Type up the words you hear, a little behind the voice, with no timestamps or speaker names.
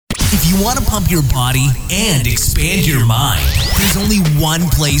If you want to pump your body and expand your mind, there's only one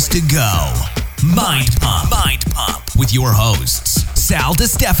place to go. Mind Pump. Mind Pump with your hosts, Sal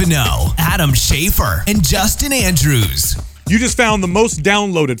DiStefano, Adam Schafer, and Justin Andrews. You just found the most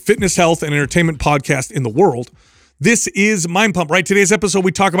downloaded fitness, health, and entertainment podcast in the world. This is Mind Pump, right? Today's episode,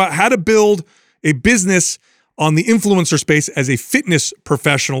 we talk about how to build a business on the influencer space as a fitness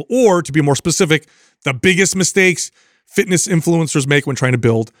professional, or to be more specific, the biggest mistakes fitness influencers make when trying to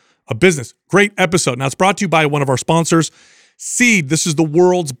build a business. Great episode. Now, it's brought to you by one of our sponsors, Seed. This is the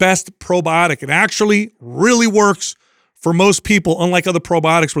world's best probiotic. It actually really works for most people, unlike other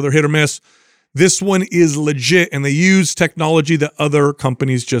probiotics where they're hit or miss. This one is legit, and they use technology that other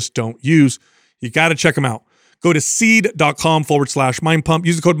companies just don't use. You got to check them out. Go to seed.com/mindpump.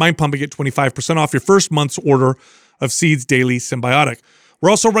 Use the code mindpump and get 25% off your first month's order of Seed's Daily Symbiotic. We're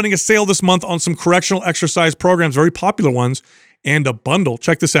also running a sale this month on some correctional exercise programs, very popular ones, and a bundle.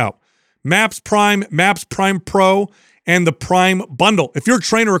 Check this out. MAPS Prime, MAPS Prime Pro, and the Prime Bundle. If you're a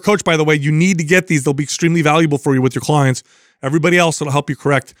trainer or coach, by the way, you need to get these. They'll be extremely valuable for you with your clients. Everybody else, it'll help you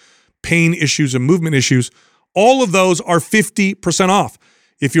correct pain issues and movement issues. All of those are 50% off.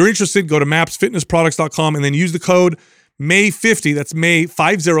 If you're interested, go to mapsfitnessproducts.com and then use the code MAY50, that's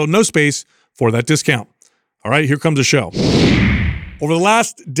May50, no space, for that discount. All right, here comes the show. Over the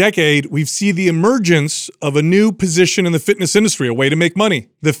last decade, we've seen the emergence of a new position in the fitness industry, a way to make money,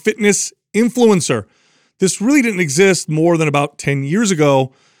 the fitness influencer. This really didn't exist more than about 10 years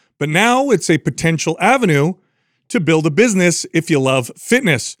ago, but now it's a potential avenue to build a business if you love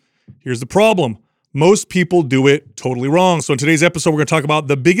fitness. Here's the problem. Most people do it totally wrong. So in today's episode, we're going to talk about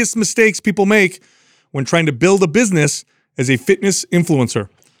the biggest mistakes people make when trying to build a business as a fitness influencer.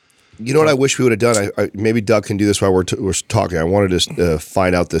 You know what I wish we would have done? Maybe Doug can do this while we're talking. I wanted to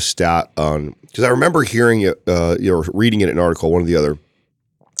find out this stat on, because I remember hearing it, or reading it in an article, one or the other,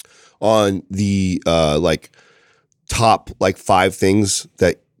 on the top 5 things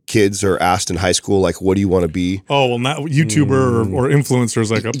that kids are asked in high school, like, what do you want to be? Oh, well, not YouTuber or influencers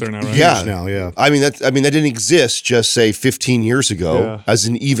like up there now, right? Yeah. Now, yeah. I mean, that didn't exist just, say, 15 years ago as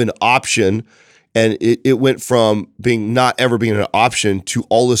an even option. And it went from not ever being an option to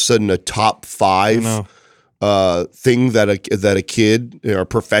all of a sudden a top 5 thing that a kid, or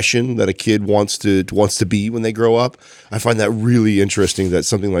profession that a kid wants to be when they grow up. I find that really interesting that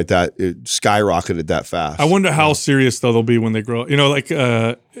something like that it skyrocketed that fast. I wonder how serious they'll be when they grow up. You know, like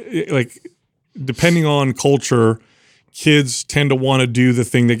depending on culture, kids tend to want to do the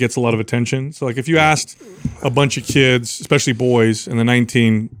thing that gets a lot of attention. So like if you asked a bunch of kids, especially boys in the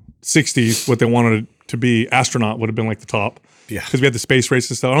 1960s, what they wanted to be, astronaut would have been like the top. Yeah. Because we had the space race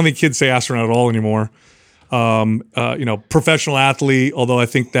and stuff. I don't think kids say astronaut at all anymore. Professional athlete, although I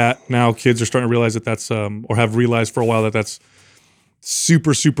think that now kids are starting to realize that that's, or have realized for a while that that's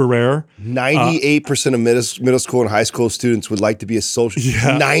super, super rare. 98% of middle school and high school students would like to be a social.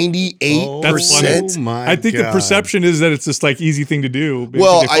 Yeah. 98%. That's funny. Oh my I think God. the perception is that it's this like easy thing to do.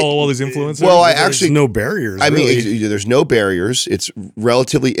 Well, they follow all these influencers. well, I There's- actually- no barriers. I mean, really. there's no barriers. It's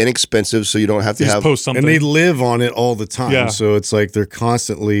relatively inexpensive, so you don't have to you just have. post something. and they live on it all the time. Yeah. So it's like they're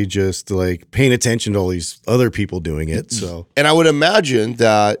constantly just like paying attention to all these other people doing it. So And I would imagine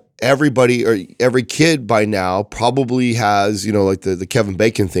that everybody or every kid by now probably has, like the Kevin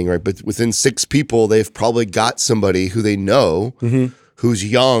Bacon thing, right? But within 6 people, they've probably got somebody who they know who's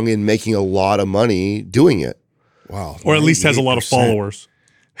young and making a lot of money doing it. wow. or at least has a lot of 98%. followers.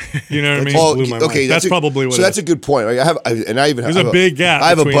 You know what I mean? Oh, blew my okay, That's probably what So it that's is. a good point. Right? There's a big gap I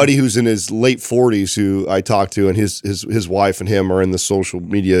have a between- buddy who's in his late 40s who I talked to, and his wife and him are in the social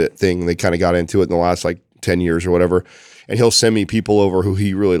media thing. They kind of got into it in the last 10 years or whatever. And he'll send me people over who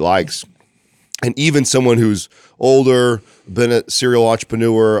he really likes. And even someone who's older, been a serial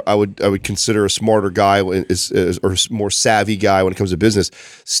entrepreneur, I would consider a smarter guy or more savvy guy when it comes to business.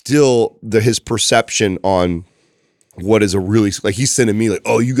 Still, his perception on what is a really, like, he's sending me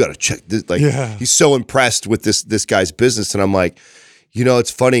oh, you got to check this. He's so impressed with this guy's business, and I'm like,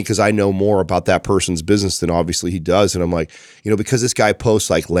 it's funny because I know more about that person's business than obviously he does, and I'm like, because this guy posts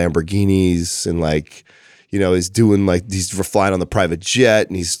Lamborghinis and he's doing he's flying on the private jet,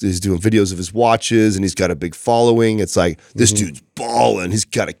 and he's doing videos of his watches, and he's got a big following. It's like, this dude's balling. He's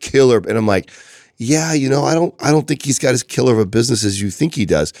got a killer. And I'm like, yeah, I don't think he's got as killer of a business as you think he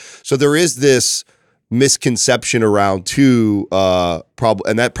does. So there is this misconception around too,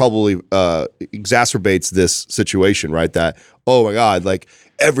 and that probably exacerbates this situation, right? That, oh my God,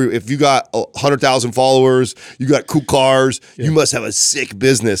 if you got 100,000 followers, you got cool cars, you must have a sick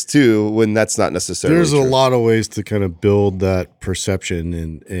business too, when that's not necessarily There's true. a lot of ways to kind of build that perception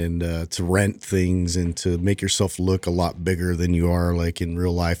and to rent things and to make yourself look a lot bigger than you are like in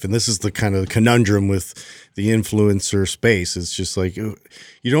real life. And this is the kind of conundrum with the influencer space. It's just like you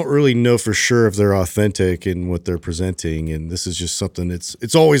don't really know for sure if they're authentic in what they're presenting. And this is just something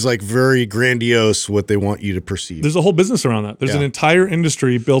it's always like very grandiose what they want you to perceive. There's a whole business around that. There's an entire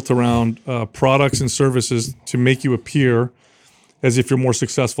industry built around products and services to make you appear as if you're more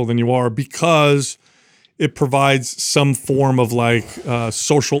successful than you are, because it provides some form of like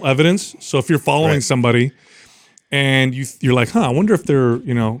social evidence. So if you're following somebody and you're like, I wonder if they're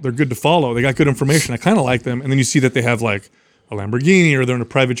good to follow. They got good information. I kind of like them. And then you see that they have like a Lamborghini or they're in a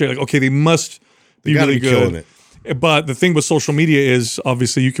private jet. Like, okay, they must be really good. Killing it. But the thing with social media is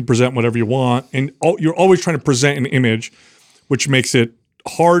obviously you can present whatever you want, and you're always trying to present an image, which makes it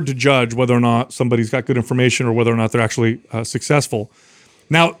hard to judge whether or not somebody's got good information or whether or not they're actually successful.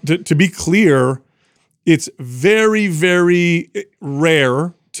 Now, to be clear, it's very, very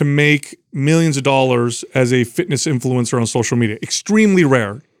rare to make millions of dollars as a fitness influencer on social media. Extremely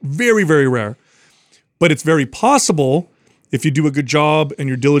rare. Very, very rare. But it's very possible if you do a good job and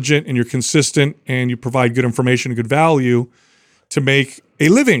you're diligent and you're consistent and you provide good information and good value to make a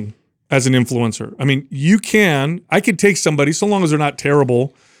living as an influencer. I mean, I could take somebody, so long as they're not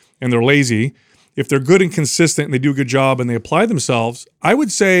terrible and they're lazy, if they're good and consistent and they do a good job and they apply themselves, I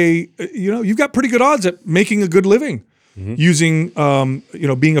would say, you've got pretty good odds at making a good living using,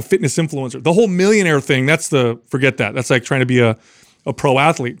 being a fitness influencer. The whole millionaire thing, forget that. That's like trying to be a pro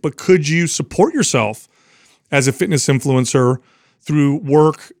athlete. But could you support yourself as a fitness influencer through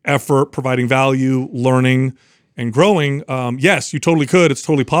work, effort, providing value, learning, and growing? Yes, you totally could. It's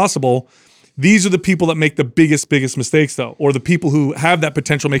totally possible. These are the people that make the biggest mistakes, though, or the people who have that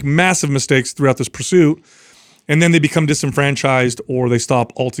potential make massive mistakes throughout this pursuit, and then they become disenfranchised or they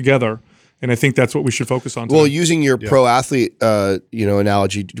stop altogether. And I think that's what we should focus on today. Well, using your pro athlete,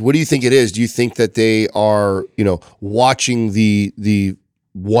 analogy, what do you think it is? Do you think that they are, watching the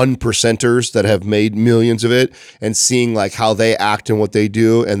 1%ers that have made millions of it and seeing like how they act and what they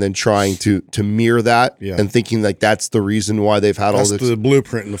do, and then trying to mirror that and thinking like that's the reason why they've had all this? The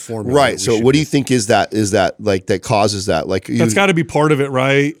blueprint and the formula. Right. So what do you think is that like that causes that? Like that's got to be part of it,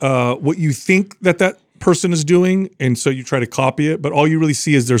 right? What you think that person is doing, and so you try to copy it, but all you really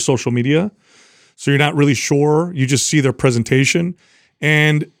see is their social media. So you're not really sure. You just see their presentation.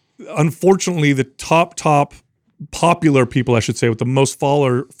 And unfortunately, the top popular people, I should say, with the most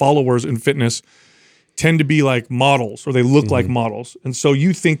followers in fitness tend to be like models, or they look like models. And so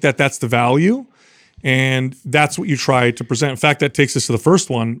you think that that's the value, and that's what you try to present. In fact, that takes us to the first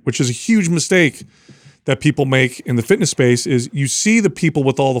one, which is a huge mistake that people make in the fitness space, is you see the people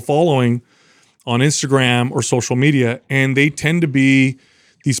with all the following on Instagram or social media, and they tend to be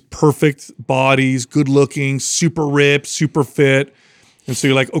these perfect bodies, good looking, super ripped, super fit. And so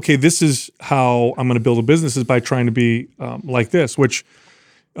you're like, okay, this is how I'm going to build a business, is by trying to be like this, which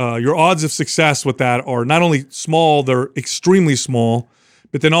your odds of success with that are not only small, they're extremely small,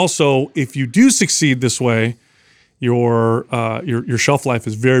 but then also if you do succeed this way, your shelf life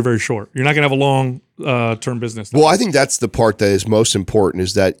is very, very short. You're not going to have a long term business. Well, I think that's the part that is most important,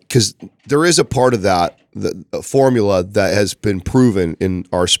 is that because there is a part of that, the formula that has been proven in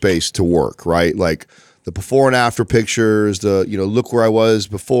our space to work, right? Like the before and after pictures, look where I was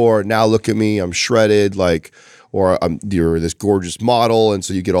before, now look at me, I'm shredded, or you're this gorgeous model, and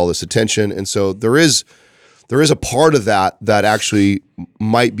so you get all this attention. And so there is a part of that actually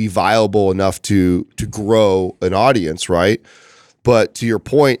might be viable enough to grow an audience, right? But to your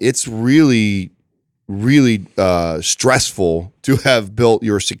point, it's really, really stressful to have built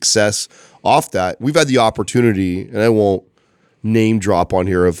your success off that. We've had the opportunity, and I won't name drop on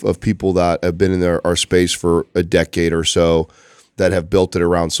here, of people that have been in our space for a decade or so that have built it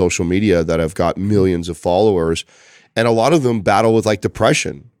around social media, that have got millions of followers. And a lot of them battle with like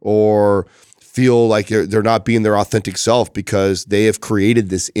depression, or feel like they're not being their authentic self because they have created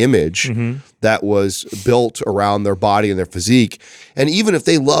this image that was built around their body and their physique. And even if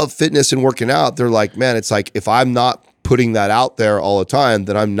they love fitness and working out, they're like, man, it's like, if I'm not putting that out there all the time,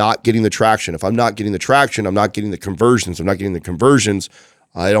 then I'm not getting the traction. If I'm not getting the traction, I'm not getting the conversions. I'm not getting the conversions,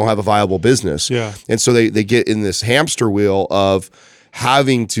 I don't have a viable business. Yeah. And so they get in this hamster wheel of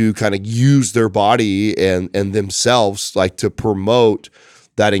having to kind of use their body and themselves like to promote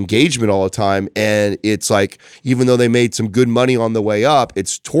that engagement all the time. And it's like, even though they made some good money on the way up,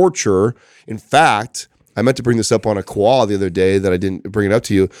 it's torture. In fact, I meant to bring this up on a call the other day that I didn't bring it up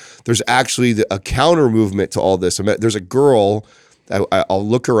to you. There's actually a counter movement to all this. There's a girl, I'll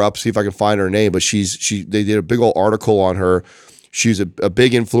look her up, see if I can find her name. But they did a big old article on her. She's a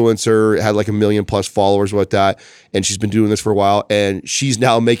big influencer, had like 1 million plus followers with that. And she's been doing this for a while. And she's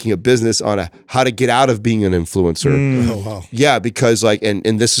now making a business on how to get out of being an influencer. Oh, wow. Yeah, because like, and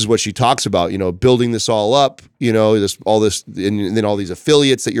this is what she talks about, building this all up, all this, and then all these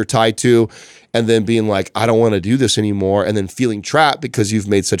affiliates that you're tied to, and then being like, I don't want to do this anymore, and then feeling trapped because you've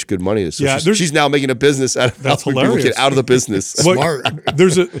made such good money. So she's now making a business out of That's helping hilarious. people get out of the business. Smart.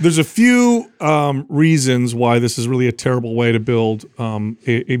 There's a few reasons why this is really a terrible way to build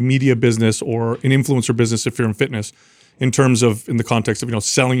a media business or an influencer business if you're in fitness, in the context of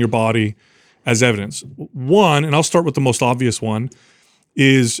selling your body as evidence. One, and I'll start with the most obvious one,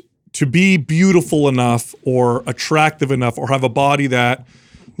 is to be beautiful enough or attractive enough or have a body that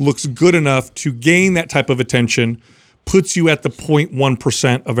looks good enough to gain that type of attention puts you at the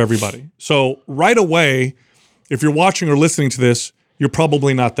 0.1% of everybody. So right away, if you're watching or listening to this, you're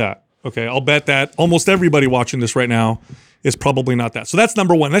probably not that. Okay, I'll bet that almost everybody watching this right now is probably not that. So that's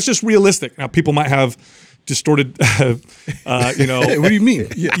number one. That's just realistic. Now, people might have distorted, What do you mean?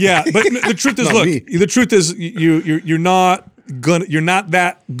 yeah, but the truth is, look, the truth is you're not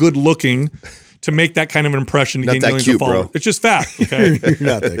that good looking to make that kind of an impression to Not gain that millions cute, of followers. bro. It's just fact. Okay, You're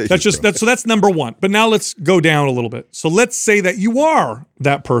not that cute, so that's number one. But now let's go down a little bit. So let's say that you are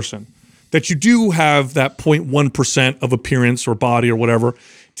that person, that you do have that 0.1% of appearance or body or whatever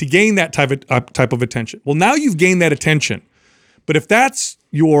to gain that type of attention. Well, now you've gained that attention. But if that's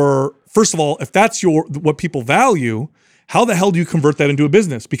first of all, if that's what people value, how the hell do you convert that into a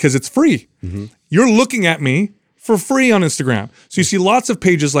business? Because it's free. Mm-hmm. You're looking at me for free on Instagram. So you see lots of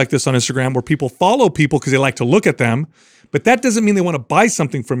pages like this on Instagram where people follow people because they like to look at them, but that doesn't mean they want to buy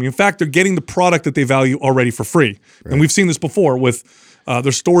something from you. In fact, they're getting the product that they value already for free. Right. And we've seen this before with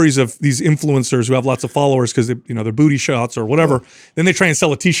there's stories of these influencers who have lots of followers because their booty shots or whatever. Oh. Then they try and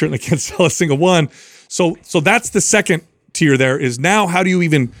sell a t-shirt and they can't sell a single one. So that's the second tier there is now how do you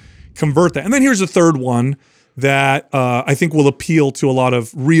even convert that? And then here's the third one that I think will appeal to a lot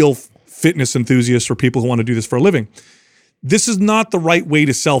of real fitness enthusiasts or people who want to do this for a living. This is not the right way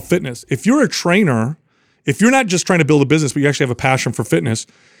to sell fitness. If you're a trainer, if you're not just trying to build a business, but you actually have a passion for fitness,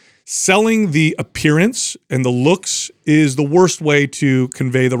 selling the appearance and the looks is the worst way to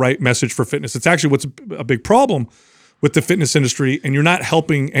convey the right message for fitness. It's actually what's a big problem with the fitness industry, and you're not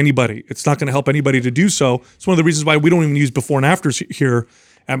helping anybody. It's not going to help anybody to do so. It's one of the reasons why we don't even use before and afters here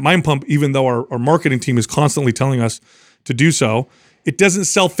at Mind Pump, even though our marketing team is constantly telling us to do so. It doesn't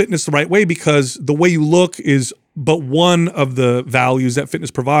sell fitness the right way because the way you look is but one of the values that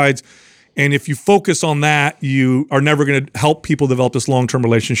fitness provides. And if you focus on that, you are never going to help people develop this long-term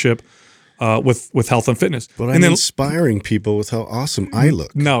relationship with health and fitness. But I'm inspiring people with how awesome I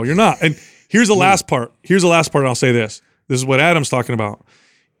look. No, you're not. And here's the last part. And I'll say this. This is what Adam's talking about.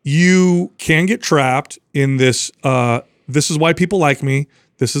 You can get trapped in this. This is why people like me.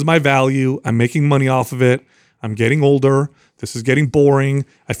 This is my value. I'm making money off of it. I'm getting older. This is getting boring.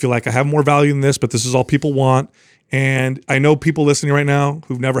 I feel like I have more value than this, but this is all people want. And I know people listening right now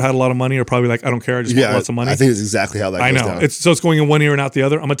who've never had a lot of money are probably like, I don't care. I just want lots of money. I think it's exactly how that goes down. So it's going in one ear and out the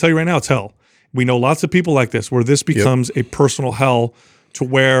other. I'm going to tell you right now, it's hell. We know lots of people like this where this becomes a personal hell to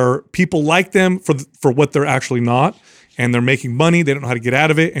where people like them for what they're actually not. And they're making money. They don't know how to get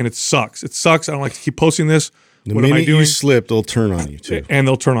out of it. And it sucks. It sucks. I don't like to keep posting this. The what am I minute doing? you slip, they'll turn on you too. And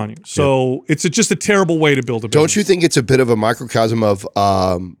they'll turn on you. So it's just a terrible way to build a business. Don't you think it's a bit of a microcosm of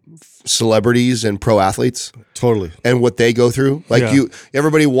celebrities and pro athletes? Totally. And what they go through? Like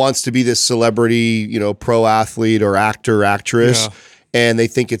everybody wants to be this celebrity, pro athlete or actor, actress. Yeah. And they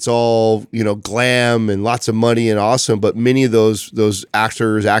think it's all, glam and lots of money and awesome. But many of those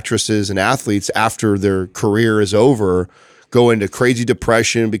actors, actresses, and athletes, after their career is over, go into crazy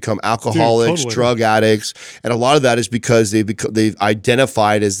depression, become alcoholics, drug addicts. And a lot of that is because they've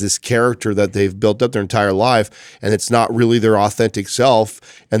identified as this character that they've built up their entire life, and it's not really their authentic self,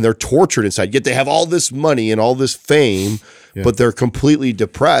 and they're tortured inside. Yet they have all this money and all this fame, but they're completely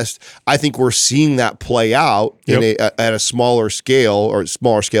depressed. I think we're seeing that play out at a smaller scale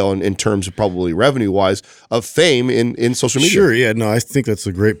in terms of probably revenue-wise of fame in social media. Sure, yeah. No, I think that's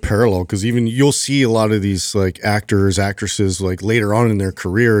a great parallel because even you'll see a lot of these like actors, actresses like later on in their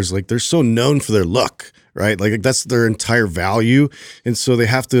careers, like they're so known for their look. Right? Like that's their entire value. And so they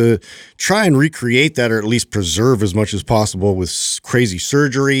have to try and recreate that or at least preserve as much as possible with crazy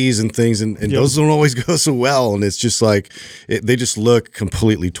surgeries and things. And those don't always go so well. And it's just like, they just look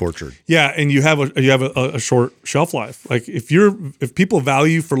completely tortured. Yeah. And you have a short shelf life. Like if people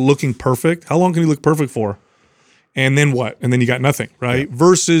value you for looking perfect, how long can you look perfect for? And then what? And then you got nothing, right? Yeah.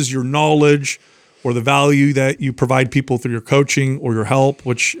 Versus your knowledge or the value that you provide people through your coaching or your help,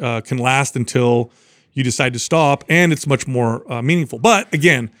 which can last until you decide to stop, and it's much more meaningful. But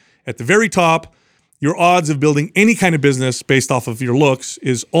again, at the very top, your odds of building any kind of business based off of your looks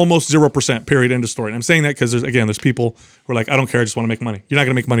is almost 0%, period, end of story. And I'm saying that because there's people who are like, I don't care, I just want to make money. You're not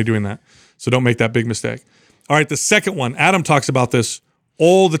going to make money doing that. So don't make that big mistake. All right, the second one, Adam talks about this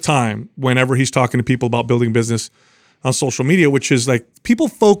all the time whenever he's talking to people about building business on social media, which is like people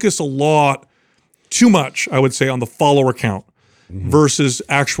focus a lot, too much, I would say, on the follower count versus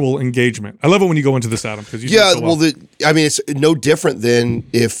actual engagement. I love it when you go into this, Adam, because you do it so well. It's no different than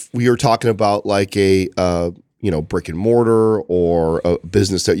if we were talking about like a brick and mortar or a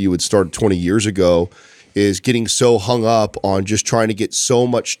business that you would start 20 years ago, is getting so hung up on just trying to get so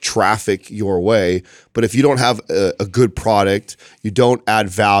much traffic your way. But if you don't have a good product, you don't add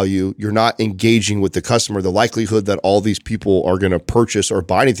value, you're not engaging with the customer, the likelihood that all these people are going to purchase or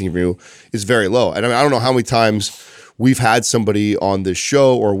buy anything from you is very low. And I don't know how many times we've had somebody on this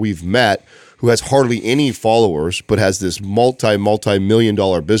show or we've met who has hardly any followers, but has this multi-million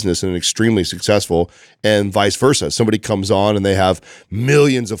dollar business and extremely successful, and vice versa. Somebody comes on and they have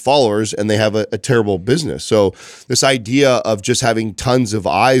millions of followers and they have a terrible business. So this idea of just having tons of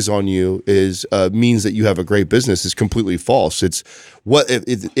eyes on you means that you have a great business is completely false. It's what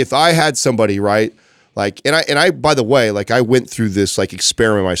if I had somebody, right? Like, and I, by the way, like I went through this like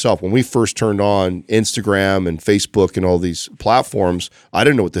experiment myself. When we first turned on Instagram and Facebook and all these platforms, I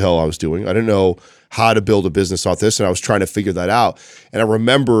didn't know what the hell I was doing. I didn't know how to build a business off this, and I was trying to figure that out. And I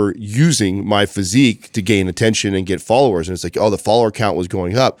remember using my physique to gain attention and get followers. And it's like, oh, the follower count was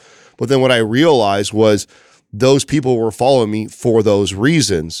going up. But then what I realized was those people were following me for those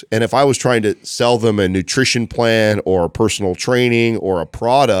reasons. And if I was trying to sell them a nutrition plan or personal training or a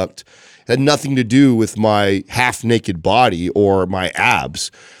product, had nothing to do with my half-naked body or my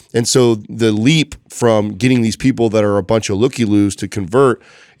abs. And so the leap from getting these people that are a bunch of looky-loos to convert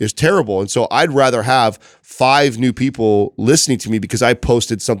is terrible. And so I'd rather have 5 new people listening to me because I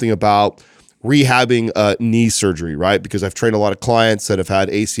posted something about rehabbing knee surgery, right? Because I've trained a lot of clients that have had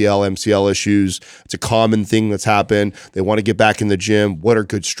ACL, MCL issues. It's a common thing that's happened. They want to get back in the gym. What are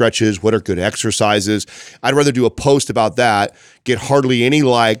good stretches? What are good exercises? I'd rather do a post about that, get hardly any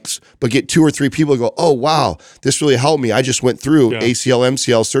likes, but get 2 or 3 people go, oh, wow, this really helped me. I just went through ACL,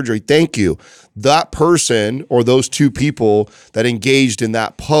 MCL surgery. Thank you. That person or those 2 people that engaged in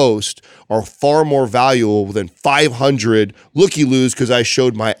that post are far more valuable than 500 looky-loos because I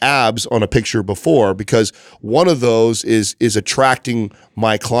showed my abs on a picture before, because one of those is attracting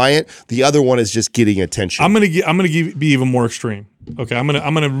my client. The other one is just getting attention. I'm gonna be even more extreme. Okay, I'm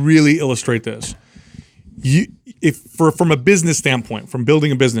gonna really illustrate this. From a business standpoint, from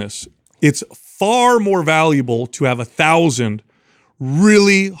building a business, it's far more valuable to have 1,000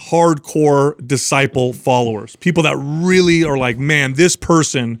 really hardcore disciple followers, people that really are like, man, this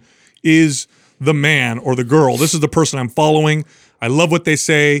person is the man or the girl. This is the person I'm following. I love what they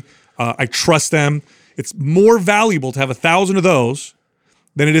say. I trust them. It's more valuable to have 1,000 of those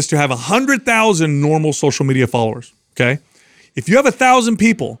than it is to have 100,000 normal social media followers. Okay, if you have 1,000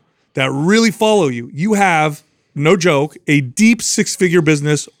 people that really follow you, you have, no joke, a deep 6-figure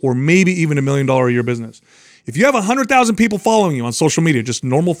business, or maybe even $1 million a year business. If you have 100,000 people following you on social media, just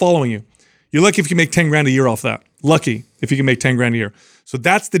normal following you, you're lucky if you make 10 grand a year off that. Lucky if you can make 10 grand a year. So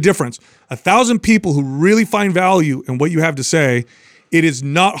that's the difference. 1,000 people who really find value in what you have to say, it is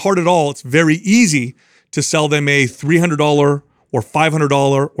not hard at all. It's very easy to sell them a $300 or $500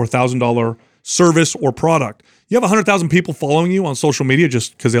 or $1,000 service or product. You have 100,000 people following you on social media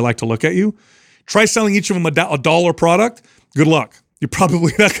just because they like to look at you. Try selling each of them a dollar product. Good luck. You're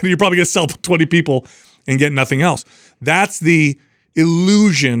probably going to sell 20 people and get nothing else. That's the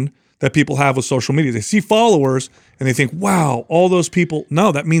illusion that people have with social media. They see followers and they think, wow, all those people.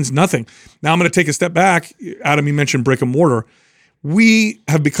 No, that means nothing. Now I'm going to take a step back. Adam, you mentioned brick and mortar. We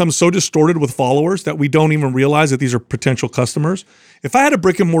have become so distorted with followers that we don't even realize that these are potential customers. If I had a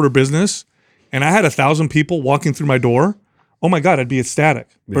brick and mortar business and I had 1,000 people walking through my door, oh my God, I'd be ecstatic.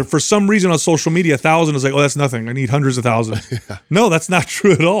 Yeah. But for some reason on social media, 1,000 is like, oh, that's nothing. I need hundreds of thousands. Yeah. No, that's not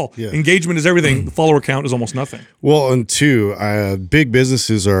true at all. Yeah. Engagement is everything. The follower count is almost nothing. Well, and 2, big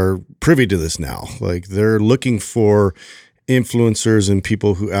businesses are privy to this now. Like they're looking for influencers and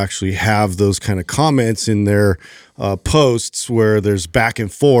people who actually have those kind of comments in their posts where there's back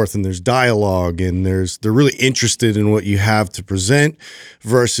and forth and there's dialogue and they're really interested in what you have to present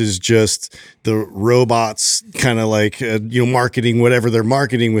versus just the robots kind of like marketing whatever they're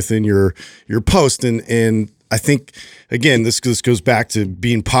marketing within your post. And I think, again, this goes back to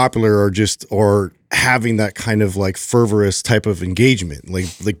being popular or having that kind of like fervorous type of engagement.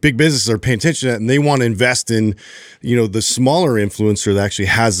 Like big businesses are paying attention to that, and they want to invest in, the smaller influencer that actually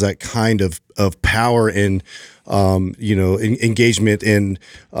has that kind of power and engagement and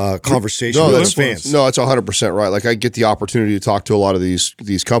conversation with that's fans. No, it's 100% right. Like I get the opportunity to talk to a lot of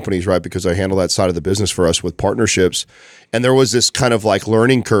these companies, right? Because I handle that side of the business for us with partnerships. And there was this kind of like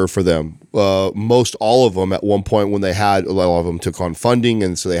learning curve for them. Most all of them at one point when they had, a lot of them took on funding,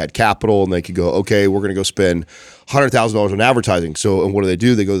 and so they had capital, and they could go, okay, we're going to go spend $100,000 on advertising. So, and what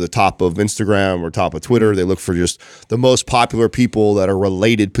do? They go to the top of Instagram or top of Twitter. They look for just the most popular people that are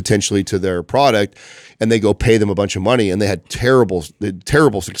related potentially to their product, and they go pay them a bunch of money. And they had terrible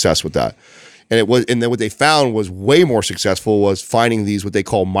success with that. And then what they found was way more successful was finding these what they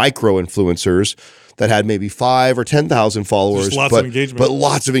call micro influencers that had maybe 5 or 10,000 followers, Just lots of engagement. But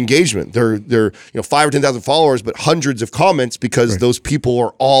lots of engagement. They're 5 or 10,000 followers, but hundreds of comments because those people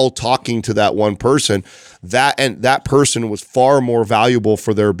are all talking to that one person. That person was far more valuable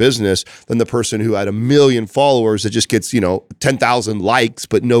for their business than the person who had 1 million followers that just gets 10,000 likes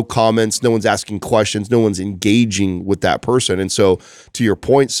but no comments, no one's asking questions, no one's engaging with that person. And so, to your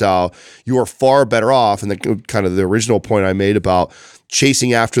point, Sal, you are far better off. And the kind of the original point I made about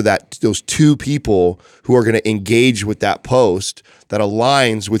chasing after those 2 people who are going to engage with that post that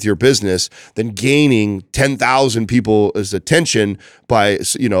aligns with your business than gaining 10,000 people's attention by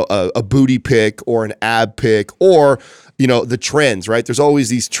a booty pic or an ab pic or the trends, right? There's always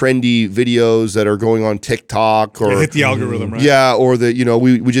these trendy videos that are going on TikTok or hit the algorithm, right? Yeah, or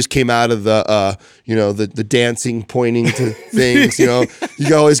we just came out of the dancing, pointing to things.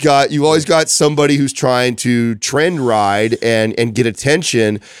 You always got somebody who's trying to trend ride and get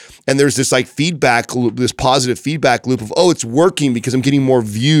attention. And there's this like feedback loop, this positive feedback loop of, it's working because I'm getting more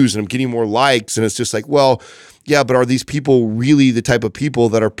views and I'm getting more likes. And it's just like, well, yeah, but are these people really the type of people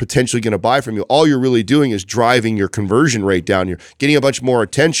that are potentially going to buy from you? All you're really doing is driving your conversion rate down. You're getting a bunch more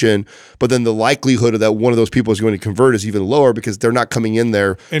attention, but then the likelihood of that one of those people is going to convert is even lower because they're not coming in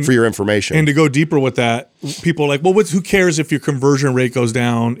there for your information. And to go deeper with that, people are like, well, who cares if your conversion rate goes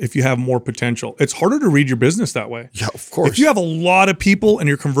down if you have more potential? It's harder to read your business that way. Yeah, of course. If you have a lot of people and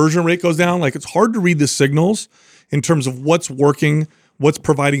your conversion rate goes down, like it's hard to read the signals in terms of what's working, what's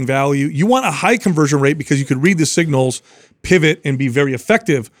providing value. You want a high conversion rate because you could read the signals, pivot, and be very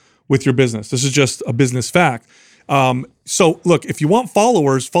effective with your business. This is just a business fact. So look, if you want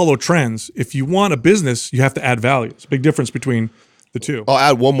followers, follow trends. If you want a business, you have to add value. It's a big difference between the two. I'll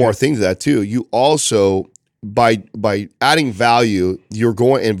add one more thing to that too. You also, by adding value, you're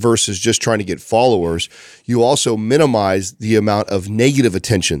going and versus just trying to get followers, you also minimize the amount of negative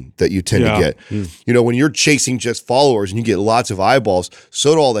attention that you tend to get. When you're chasing just followers and you get lots of eyeballs,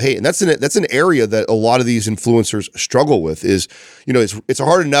 so do all the hate. And that's an area that a lot of these influencers struggle with is, it's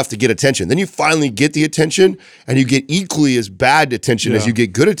hard enough to get attention. Then you finally get the attention and you get equally as bad attention as you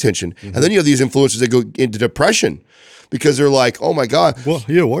get good attention. And then you have these influencers that go into depression. Because they're like, oh my God. Well,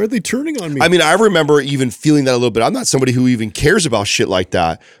 yeah, why are they turning on me? I mean, I remember even feeling that a little bit. I'm not somebody who even cares about shit like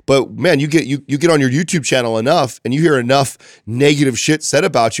that. But man, you get on your YouTube channel enough and you hear enough negative shit said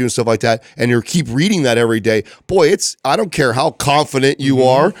about you and stuff like that, and you keep reading that every day. Boy, I don't care how confident you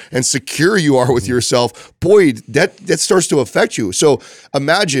are and secure you are with yourself. Boy, that starts to affect you. So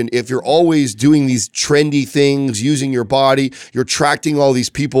imagine if you're always doing these trendy things, using your body, you're attracting all these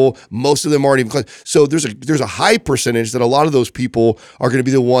people. Most of them aren't even. So there's a high percentage that a lot of those people are going to be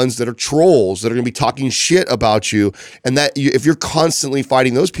the ones that are trolls, that are going to be talking shit about you. And that if you're constantly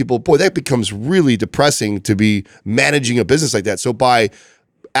fighting those people, boy, that becomes really depressing to be managing a business like that. So by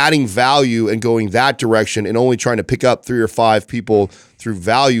adding value and going that direction and only trying to pick up 3 or 5 people through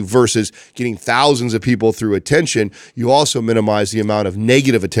value versus getting thousands of people through attention, you also minimize the amount of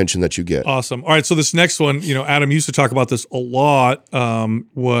negative attention that you get. Awesome. All right. So this next one, Adam used to talk about this a lot,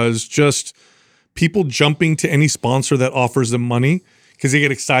 was just people jumping to any sponsor that offers them money because they get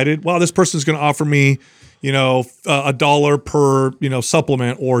excited. Wow, this person's going to offer me, $1 per,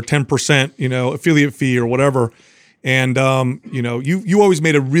 supplement or 10%, affiliate fee or whatever. And, you always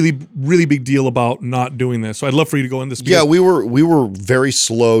made a really, really big deal about not doing this. So I'd love for you to go in this. Yeah, we were very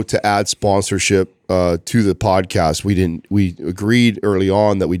slow to add sponsorship to the podcast. We agreed early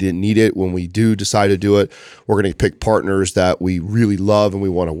on that we didn't need it. When we do decide to do it, we're going to pick partners that we really love and we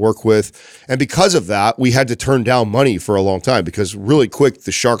want to work with. And because of that, we had to turn down money for a long time because really quick,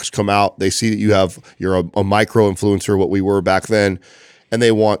 the sharks come out. They see that you're a micro influencer, what we were back then. And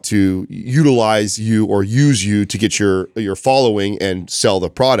they want to utilize you or use you to get your following and sell the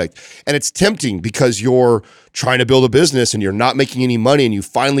product. And it's tempting because your trying to build a business and you're not making any money and you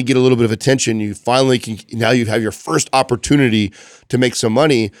finally get a little bit of attention, you finally can, now you have your first opportunity to make some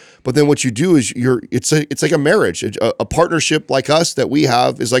money. But then what you do is it's like a marriage. A partnership like us that we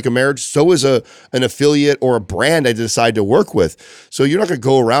have is like a marriage. So is an affiliate or a brand I decide to work with. So you're not going to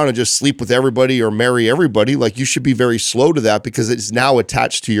go around and just sleep with everybody or marry everybody. Like, you should be very slow to that because it's now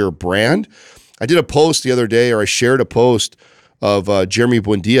attached to your brand. I did a post the other day, or I shared a post of Jeremy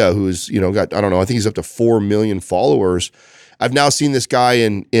Buendia, who's, got, I don't know, I think he's up to 4 million followers. I've now seen this guy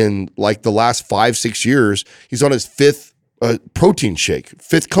in like the last 5-6 years. He's on his 5th protein shake,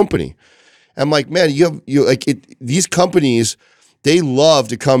 5th company. I'm like, man, these companies, they love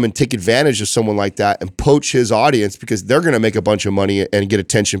to come and take advantage of someone like that and poach his audience because they're going to make a bunch of money and get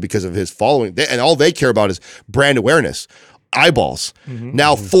attention because of his following. And all they care about is brand awareness. Eyeballs.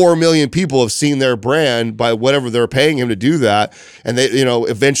 Now 4 million people have seen their brand by whatever they're paying him to do that. And they,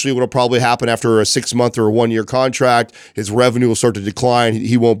 eventually what'll probably happen after a 6-month or a 1-year contract, his revenue will start to decline.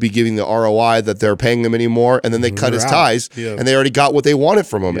 He won't be giving the ROI that they're paying him anymore. And then they cut his ties and they already got what they wanted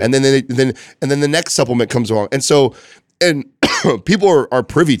from him. And then the next supplement comes along. And people are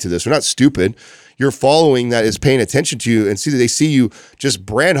privy to this. They're not stupid. Your following that is paying attention to you and they see you just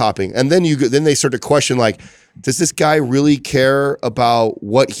brand hopping. And then they start to question, like, does this guy really care about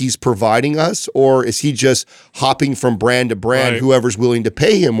what he's providing us, or is he just hopping from brand to brand, whoever's willing to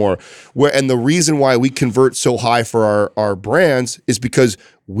pay him more? And the reason why we convert so high for our brands is because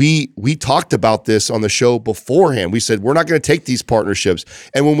we talked about this on the show beforehand. We said, we're not going to take these partnerships.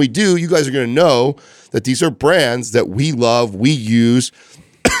 And when we do, you guys are going to know that these are brands that we love, we use,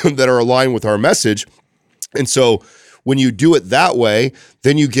 that are aligned with our message. And so when you do it that way,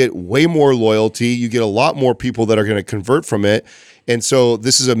 then you get way more loyalty. You get a lot more people that are going to convert from it. And so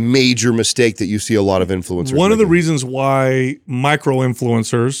this is a major mistake that you see a lot of influencers One of the making. reasons why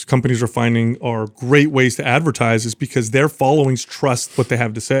micro-influencers, companies are finding, are great ways to advertise is because their followings trust what they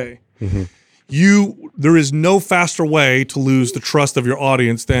have to say. There is no faster way to lose the trust of your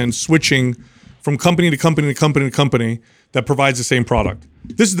audience than switching from company to company to company to company that provides the same product.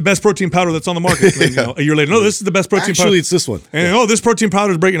 This is the best protein powder that's on the market. And then, a year later, no, this is the best protein powder. Actually, it's this one. And this protein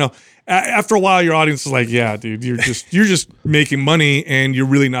powder is breaking. After a while, your audience is like, yeah, dude, you're just making money, and you're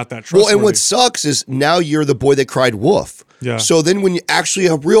really not that trustworthy. Well, and what sucks is now you're the boy that cried wolf. Yeah. So then when you actually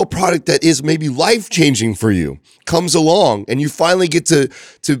a real product that is maybe life-changing for you comes along and you finally get to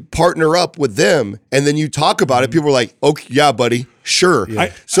partner up with them, and then you talk about it, people are like, okay, yeah, buddy, sure.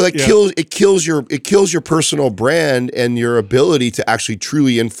 Yeah. So that kills your personal brand and your ability to actually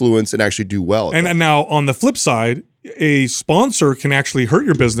truly influence and actually do well. And now on the flip side, a sponsor can actually hurt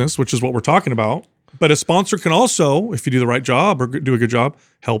your business, which is what we're talking about. But a sponsor can also, if you do the right job or do a good job,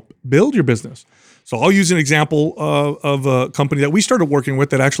 help build your business. So I'll use an example of a company that we started working with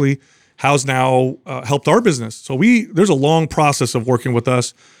that actually has now helped our business. So there's a long process of working with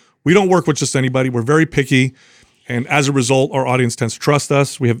us. We don't work with just anybody. We're very picky. And as a result, our audience tends to trust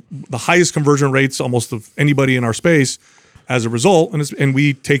us. We have the highest conversion rates almost of anybody in our space as a result. And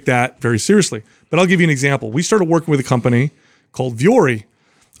we take that very seriously. But I'll give you an example. We started working with a company called Vuori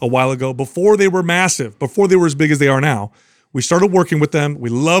a while ago, before they were massive, before they were as big as they are now. We started working with them. We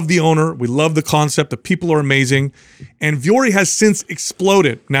love the owner. We love the concept. The people are amazing. And Vuori has since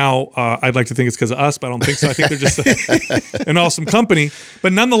exploded. Now, I'd like to think it's because of us, but I don't think so. I think they're just an awesome company.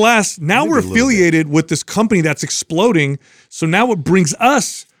 But nonetheless, now we're affiliated with this company that's exploding. So now it brings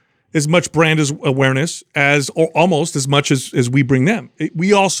us as much brand awareness or almost as much as we bring them.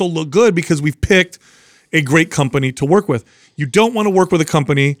 We also look good because we've picked a great company to work with. You don't want to work with a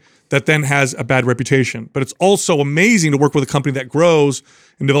company that then has a bad reputation. But it's also amazing to work with a company that grows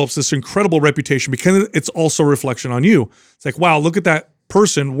and develops this incredible reputation because it's also a reflection on you. It's like, wow, look at that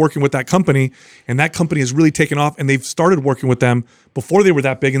person working with that company, and that company has really taken off, and they've started working with them before they were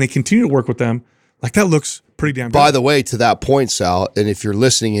that big, and they continue to work with them. Like, that looks pretty damn good. By the way, to that point, Sal, and if you're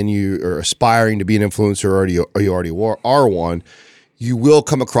listening and you are aspiring to be an influencer or you already are one, you will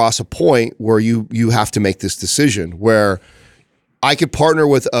come across a point where you have to make this decision where I could partner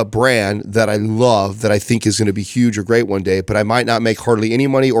with a brand that I love, that I think is going to be huge or great one day, but I might not make hardly any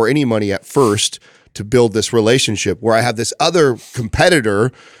money or any money at first to build this relationship, where I have this other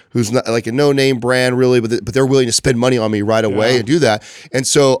competitor who's not like a no-name brand really, but they're willing to spend money on me right away and do that. And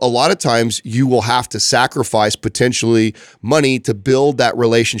so a lot of times you will have to sacrifice potentially money to build that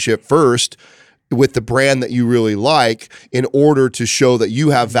relationship first. with the brand that you really like in order to show that you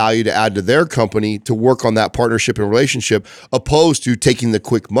have value to add to their company to work on that partnership and relationship, opposed to taking the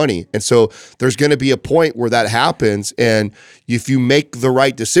quick money. And so there's going to be a point where that happens. And if you make the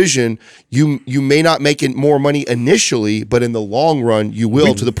right decision, you may not make it more money initially, but in the long run, you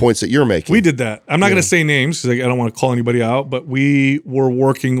will, to the points that you're making. We did that. I'm not going to say names because I don't want to call anybody out, but we were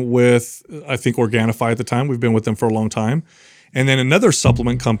working with, I think, Organifi at the time. We've been with them for a long time. And then another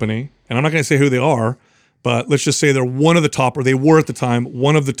supplement company, and I'm not going to say who they are, but let's just say they're one of the top, or they were at the time,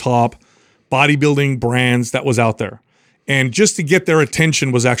 one of the top bodybuilding brands that was out there. And just to get their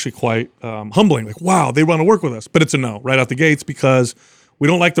attention was actually quite humbling. Like, wow, they want to work with us. But it's a no right out the gates because we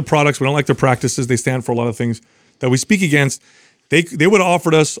don't like the products. We don't like their practices. They stand for a lot of things that we speak against. They would have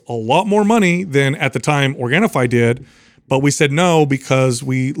offered us a lot more money than at the time Organifi did. But we said no because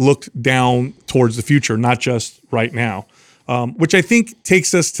we looked down towards the future, not just right now. Which I think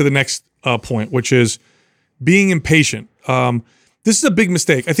takes us to the next point, which is being impatient. This is a big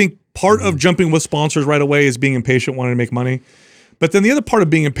mistake. I think part of jumping with sponsors right away is being impatient, wanting to make money. But then the other part of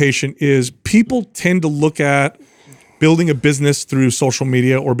being impatient is people tend to look at building a business through social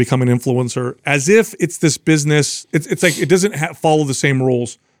media or become an influencer as if it's this business. It's like it doesn't follow the same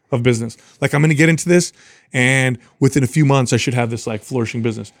rules of business. Like, I'm going to get into this, and within a few months, I should have this like flourishing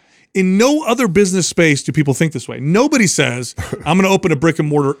business. In no other business space do people think this way. Nobody says, I'm going to open a brick and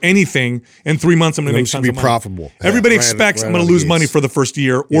mortar anything in 3 months. I'm going to make tons of money. Profitable. Everybody expects I'm going to lose money for the first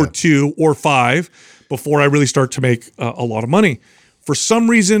year or 2 or 5 before I really start to make a lot of money. For some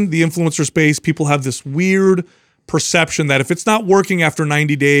reason, the influencer space, people have this weird perception that if it's not working after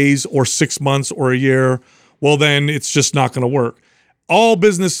 90 days or 6 months or a year, well, then it's just not going to work. All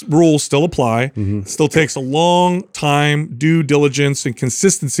business rules still apply. It still takes a long time, due diligence, and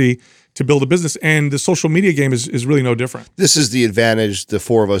consistency to build a business. And the social media game is really no different. This is the advantage the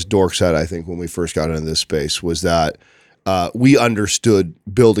four of us dorks had, I think, when we first got into this space, was that we understood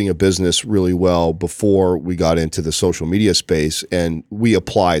building a business really well before we got into the social media space. And we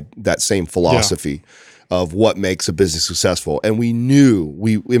applied that same philosophy of what makes a business successful. And we knew,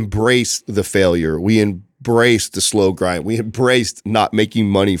 we embraced the failure. We embraced the slow grind. We embraced not making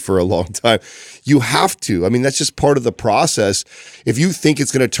money for a long time. You have to. I mean, that's just part of the process. If you think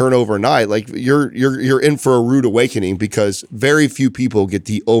it's going to turn overnight, like you're in for a rude awakening, because very few people get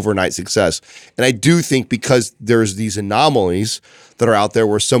the overnight success. And I do think because there's these anomalies that are out there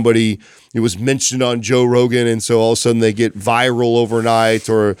where somebody, it was mentioned on Joe Rogan, and so all of a sudden they get viral overnight,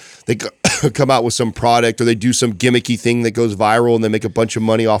 or they come out with some product, or they do some gimmicky thing that goes viral and they make a bunch of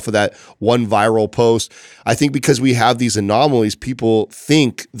money off of that one viral post. I think because we have these anomalies, people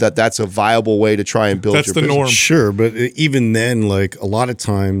think that that's a viable way to try and build your business. That's the norm. Sure, but even then, like a lot of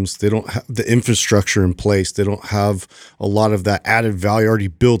times they don't have the infrastructure in place. They don't have a lot of that added value already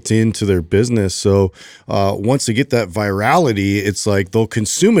built into their business. So once they get that virality, it's like they'll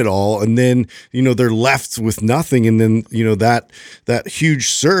consume it all, and then they're left with nothing, and then that huge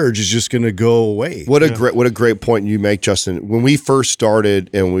surge is just going to go away. What a great point you make, Justin. When we first started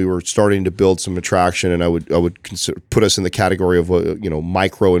and we were starting to build some attraction, and I would put us in the category of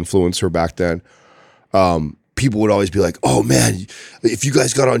micro influencer back then. People would always be like, "Oh man, if you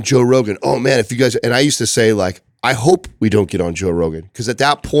guys got on Joe Rogan, oh man, if you guys," and I used to say like, "I hope we don't get on Joe Rogan," because at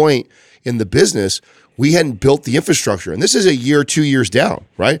that point in the business, we hadn't built the infrastructure. And this is a year, 2 years down,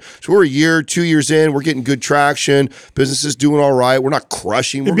 right? So we're a year, 2 years in, we're getting good traction, business is doing all right, we're not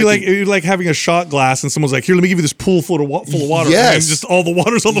crushing. It'd be like having a shot glass and someone's like, here, let me give you this pool full of water. Yes. And just all the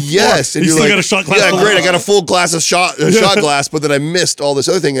water's on the floor. Yes. And you still got a shot glass. Yeah, great, I got a full glass of shot glass, but then I missed all this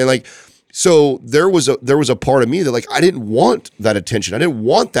other thing. And like, so there was a part of me that like, I didn't want that attention. I didn't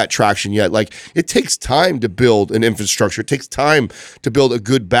want that traction yet. Like, it takes time to build an infrastructure. It takes time to build a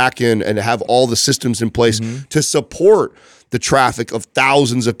good back end and to have all the systems in place to support the traffic of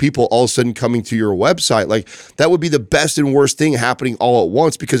thousands of people all of a sudden coming to your website. Like, that would be the best and worst thing happening all at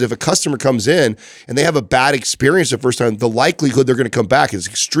once, because if a customer comes in and they have a bad experience the first time, the likelihood they're going to come back is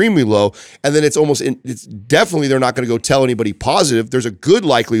extremely low. And then it's definitely they're not going to go tell anybody positive. There's a good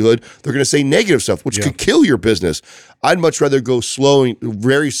likelihood they're going to say negative stuff, which could kill your business. I'd much rather go slowly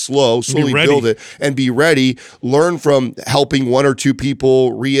build it and be ready, learn from helping one or two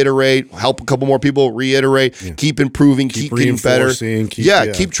people, reiterate, help a couple more people, reiterate, keep improving, keep getting better.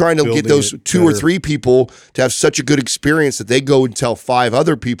 Keep trying to get those two or three people to have such a good experience that they go and tell 5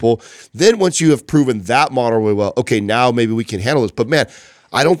 other people. Then once you have proven that model really well, okay, now maybe we can handle this. But man,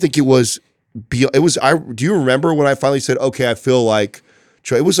 I don't think do you remember when I finally said, okay, I feel like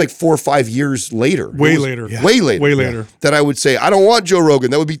It was like 4 or 5 years later. Way It was later. Yeah. Way later. Way later. That I would say, I don't want Joe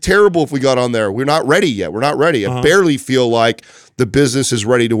Rogan. That would be terrible if we got on there. We're not ready yet. We're not ready. I barely feel like the business is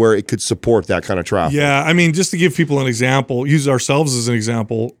ready to where it could support that kind of traffic. Yeah, I mean, just to give people an example, use ourselves as an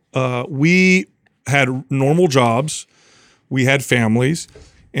example. We had normal jobs, we had families,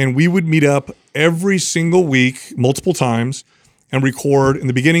 and we would meet up every single week, multiple times, and record in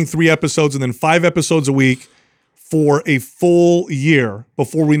the beginning 3 episodes and then 5 episodes a week for a full year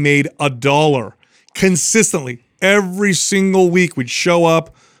before we made $1 consistently. Every single week, we'd show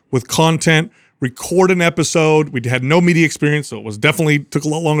up with content, record an episode. We had no media experience, so it was definitely took a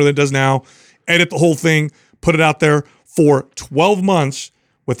lot longer than it does now. Edit the whole thing, put it out there for 12 months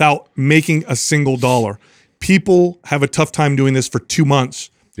without making a single dollar. People have a tough time doing this for 2 months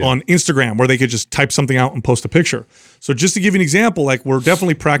on Instagram, where they could just type something out and post a picture. So just to give you an example, like, we're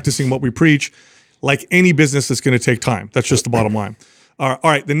definitely practicing what we preach. Like any business, that's going to take time. That's just the bottom line. All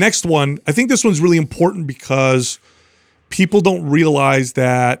right, the next one, I think this one's really important because people don't realize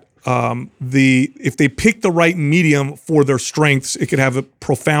that if they pick the right medium for their strengths, it could have a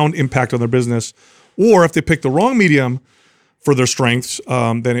profound impact on their business. Or if they pick the wrong medium for their strengths,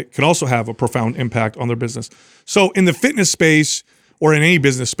 then it can also have a profound impact on their business. So in the fitness space or in any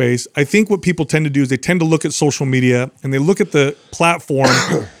business space, I think what people tend to do is they tend to look at social media and they look at the platform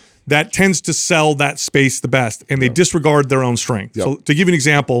that tends to sell that space the best, and they disregard their own strength. So to give you an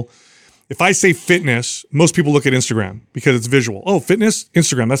example, if I say fitness, most people look at Instagram because it's visual. Oh, fitness,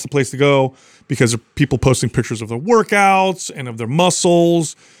 Instagram, that's the place to go because of people posting pictures of their workouts and of their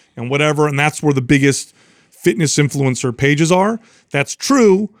muscles and whatever, and that's where the biggest fitness influencer pages are. That's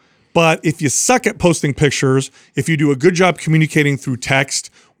true, but if you suck at posting pictures, if you do a good job communicating through text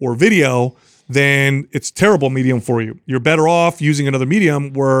or video, then it's a terrible medium for you. You're better off using another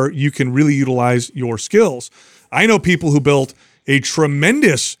medium where you can really utilize your skills. I know people who built a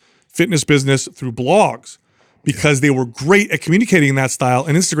tremendous fitness business through blogs because they were great at communicating in that style,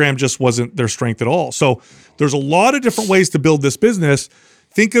 and Instagram just wasn't their strength at all. So there's a lot of different ways to build this business.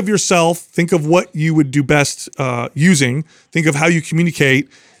 Think of yourself, think of what you would do best using, think of how you communicate.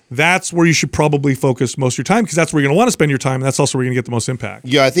 That's where you should probably focus most of your time because that's where you're going to want to spend your time, and that's also where you're going to get the most impact.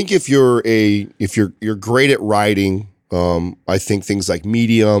 Yeah, I think if you're great at writing, I think things like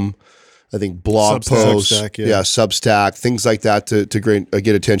Medium, I think blog posts, Substack, things like that to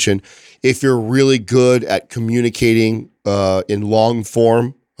get attention. If you're really good at communicating in long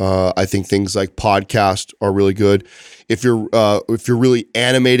form, I think things like podcast are really good. If you're really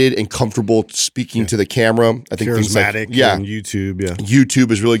animated and comfortable speaking to the camera, I think things like and YouTube,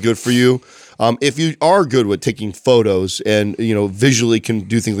 YouTube is really good for you. If you are good with taking photos and visually can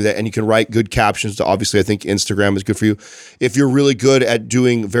do things like that, and you can write good captions, obviously I think Instagram is good for you. If you're really good at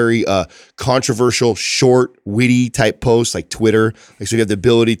doing very controversial, short, witty type posts like Twitter, like so you have the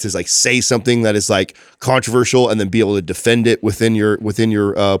ability to like say something that is like controversial and then be able to defend it within your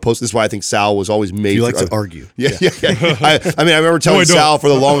post. This is why I think Sal was always made. You like to argue. Yeah. I remember telling Sal for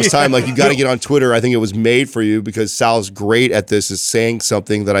the longest time, like, you got to get on Twitter. I think it was made for you because Sal's great at this, is saying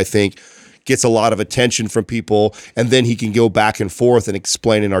something that I think gets a lot of attention from people, and then he can go back and forth and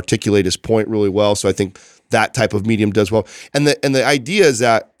explain and articulate his point really well. So I think that type of medium does well. And the idea is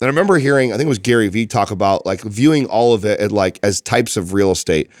that, and I remember hearing, I think it was Gary Vee talk about like viewing all of it as types of real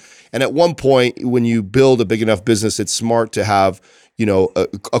estate. And at one point, when you build a big enough business, it's smart to have,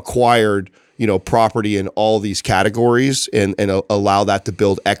 acquired, property in all these categories and allow that to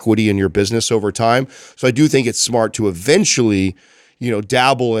build equity in your business over time. So I do think it's smart to eventually,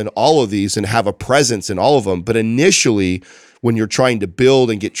 dabble in all of these and have a presence in all of them. But initially, when you're trying to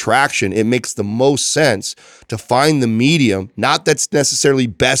build and get traction, it makes the most sense to find the medium, not that's necessarily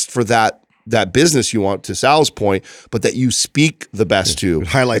best for that business you want, to Sal's point, but that you speak the best to. It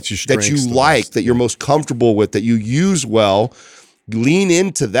highlights your strengths. That you like, that you're most comfortable with, that you use well. Lean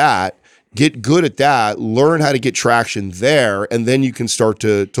into that. Get good at that, learn how to get traction there, and then you can start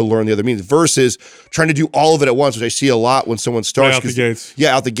to learn the other means versus trying to do all of it at once, which I see a lot when someone starts. Right out the gates.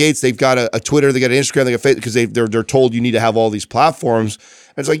 Yeah, out the gates. They've got a Twitter, they got an Instagram, they got Facebook, because they're told you need to have all these platforms.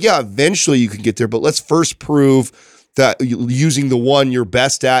 And it's like, yeah, eventually you can get there, but let's first prove that using the one you're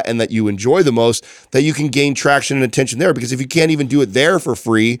best at and that you enjoy the most, that you can gain traction and attention there. Because if you can't even do it there for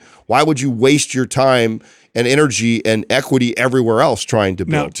free, why would you waste your time and energy and equity everywhere else trying to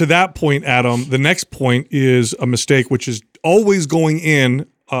build? Now, to that point, Adam, the next point is a mistake, which is always going in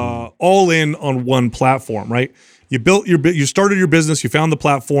all in on one platform, right? You started your business, you found the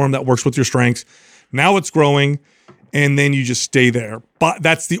platform that works with your strengths. Now it's growing, and then you just stay there. But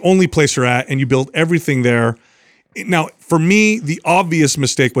that's the only place you're at, and you build everything there. Now, for me, the obvious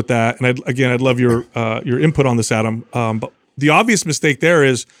mistake with that, and I'd love your input on this, Adam. But the obvious mistake there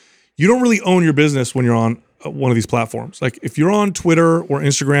is you don't really own your business when you're on one of these platforms. Like if you're on Twitter or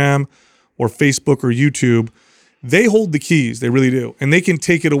Instagram or Facebook or YouTube, they hold the keys. They really do. And they can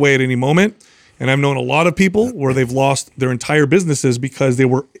take it away at any moment. And I've known a lot of people where they've lost their entire businesses because they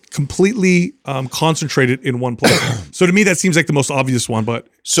were completely concentrated in one place. So to me, that seems like the most obvious one. But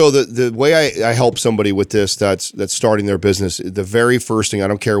so the way I help somebody with this that's starting their business, the very first thing, I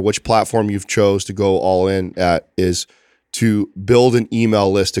don't care which platform you've chose to go all in at, is to build an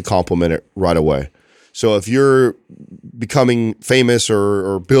email list to complement it right away. So if you're becoming famous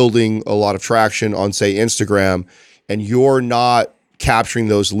or building a lot of traction on, say, Instagram, and you're not capturing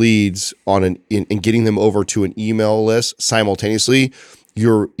those leads and getting them over to an email list simultaneously,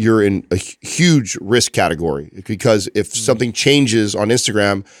 you're in a huge risk category, because if something changes on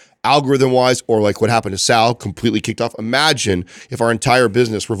Instagram algorithm-wise, or like what happened to Sal, completely kicked off. Imagine if our entire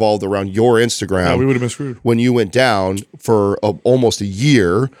business revolved around your Instagram. yeah, we would have been screwed. When you went down for almost a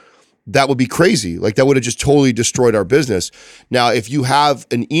year. That would be crazy. Like that would have just totally destroyed our business. Now, if you have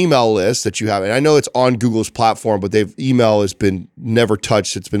an email list that you have, and I know it's on Google's platform, but email has been never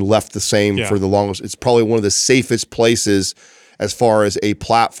touched. It's been left the same for the longest. It's probably one of the safest places as far as a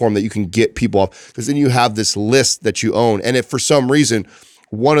platform that you can get people off, because then you have this list that you own. And if for some reason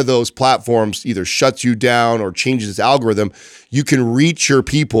one of those platforms either shuts you down or changes its algorithm, you can reach your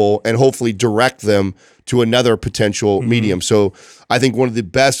people and hopefully direct them to another potential medium. So I think one of the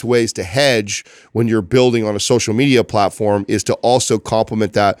best ways to hedge when you're building on a social media platform is to also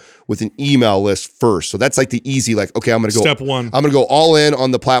complement that with an email list first. So that's like the easy, like, okay, I'm going to go Step one. I'm going to go all in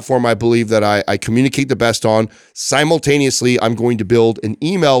on the platform I believe that I communicate the best on. Simultaneously, I'm going to build an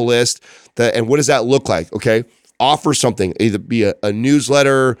email list and what does that look like? Okay. Offer something, either be a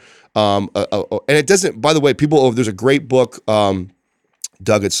newsletter, and it doesn't, by the way, there's a great book,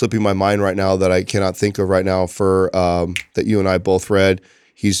 Doug, it's slipping my mind right now that I cannot think of right now that you and I both read.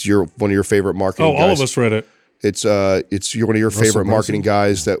 He's one of your favorite marketing guys. All of us read it. It's you're one of your favorite marketing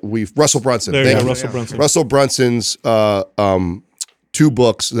guys Russell Brunson. There you go, Russell Brunson. Russell Brunson's two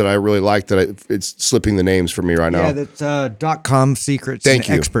books that I really like it's slipping the names for me right now. Yeah, that's .com Secrets and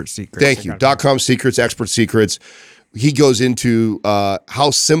Expert Secrets. Thank you. .com Secrets, Expert Secrets. He goes into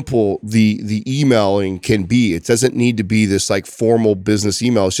how simple the emailing can be. It doesn't need to be this like formal business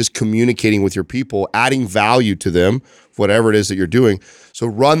email. It's just communicating with your people, adding value to them, whatever it is that you're doing. So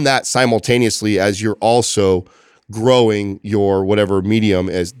run that simultaneously as you're also growing your whatever medium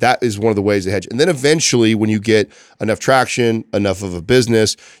is. That is one of the ways to hedge. And then eventually when you get enough traction, enough of a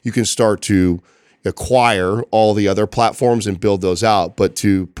business, you can start to acquire all the other platforms and build those out. But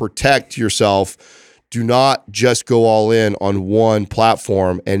to protect yourself, do not just go all in on one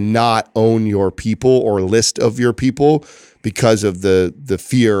platform and not own your people or list of your people because of the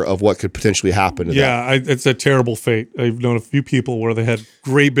fear of what could potentially happen to them. It's a terrible fate. I've known a few people where they had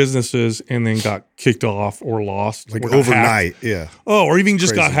great businesses and then got kicked off or lost. Like or got overnight, hacked. yeah. Oh, or even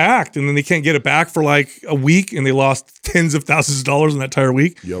just got hacked and then they can't get it back for like a week and they lost tens of thousands of dollars in that entire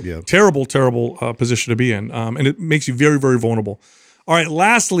week. Yep. Terrible position to be in. And it makes you very, very vulnerable. All right,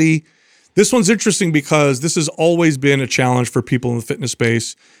 lastly, this one's interesting because this has always been a challenge for people in the fitness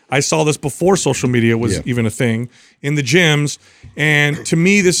space. I saw this before social media was even a thing in the gyms. And to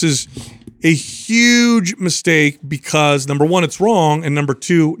me, this is a huge mistake because number one, it's wrong. And number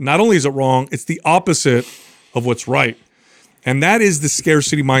two, not only is it wrong, it's the opposite of what's right. And that is the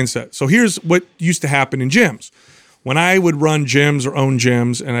scarcity mindset. So here's what used to happen in gyms. When I would run gyms or own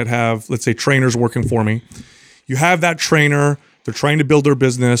gyms and I'd have, let's say, trainers working for me, you have that trainer, they're trying to build their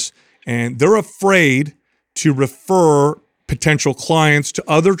business, and they're afraid to refer potential clients to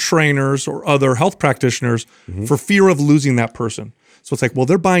other trainers or other health practitioners for fear of losing that person. So it's like, well,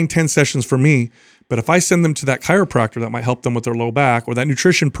 they're buying 10 sessions from me, but if I send them to that chiropractor that might help them with their low back, or that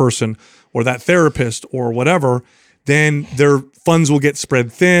nutrition person, or that therapist, or whatever, then their funds will get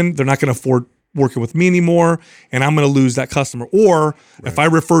spread thin. They're not going to afford working with me anymore, and I'm going to lose that customer. Or if I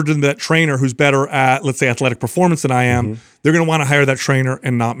refer to that trainer who's better at, let's say, athletic performance than I am, they're going to want to hire that trainer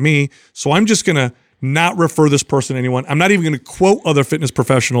and not me. So I'm just going to not refer this person to anyone. I'm not even going to quote other fitness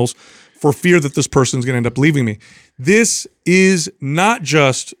professionals for fear that this person's going to end up leaving me. This is not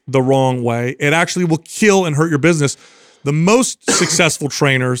just the wrong way. It actually will kill and hurt your business. The most successful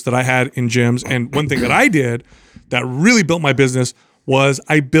trainers that I had in gyms, and one thing that I did that really built my business was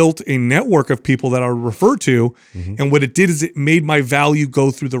I built a network of people that I refer to. And what it did is it made my value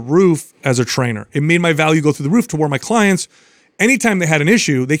go through the roof as a trainer. It made my value go through the roof to where my clients, anytime they had an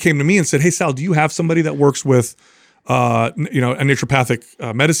issue, they came to me and said, hey, Sal, do you have somebody that works with a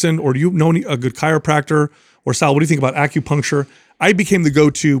naturopathic medicine? Or do you know a good chiropractor? Or Sal, what do you think about acupuncture? I became the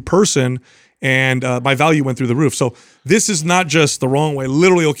go-to person. and my value went through the roof. So this is not just the wrong way.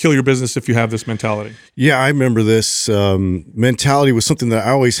 Literally, it'll kill your business if you have this mentality. Yeah, I remember this mentality was something that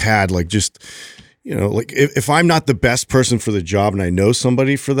I always had, like just, like if I'm not the best person for the job and I know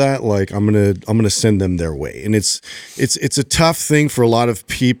somebody for that, like I'm gonna send them their way. And it's a tough thing for a lot of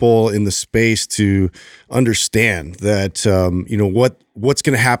people in the space to understand that what's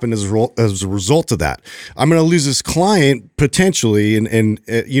going to happen as a result of that. I'm going to lose this client potentially, and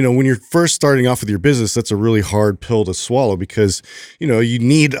when you're first starting off with your business, that's a really hard pill to swallow because you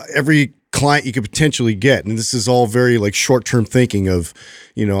need every client you could potentially get. And this is all very like short-term thinking of,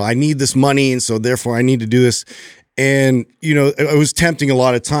 I need this money, and so therefore I need to do this. And, it was tempting a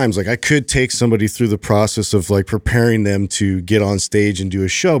lot of times. Like I could take somebody through the process of like preparing them to get on stage and do a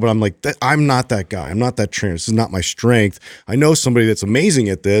show, but I'm like, I'm not that guy. I'm not that trainer. This is not my strength. I know somebody that's amazing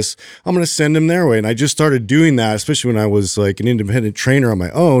at this. I'm going to send them their way. And I just started doing that, especially when I was like an independent trainer on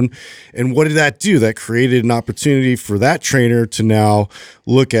my own. And what did that do? That created an opportunity for that trainer to now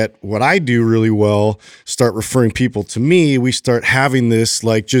look at what I do really well, start referring people to me. We start having this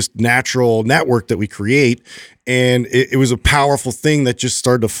like just natural network that we create. And it was a powerful thing that just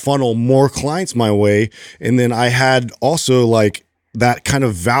started to funnel more clients my way. And then I had also like that kind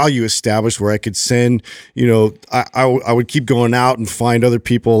of value established where I could send, I would keep going out and find other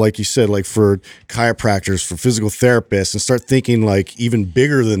people, like you said, like for chiropractors, for physical therapists, and start thinking like even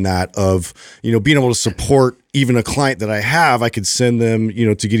bigger than that of, being able to support even a client that I have, I could send them,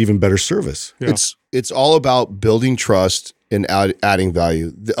 to get even better service. Yeah. It's all about building trust and adding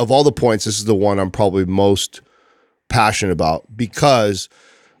value. Of all the points, this is the one I'm probably most passionate about because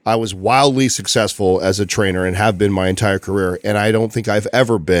I was wildly successful as a trainer and have been my entire career. And I don't think I've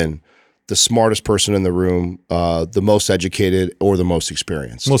ever been the smartest person in the room, the most educated or the most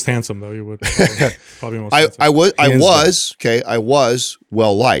experienced. Most handsome though, you would probably most handsome. I was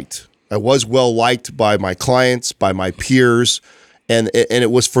well liked. I was well liked by my clients, by my peers. And it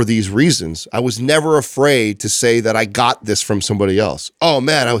was for these reasons. I was never afraid to say that I got this from somebody else. Oh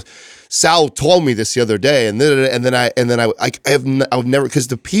man, Sal told me this the other day, and then I've never, because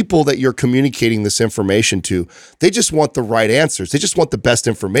the people that you're communicating this information to, they just want the right answers. They just want the best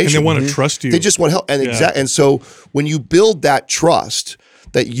information. And they want to trust you. They just want help. And and so when you build that trust,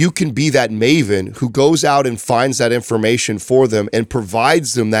 that you can be that maven who goes out and finds that information for them and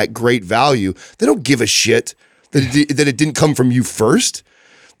provides them that great value, they don't give a shit that it didn't come from you first.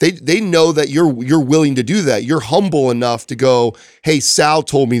 They know that you're willing to do that. You're humble enough to go, hey, Sal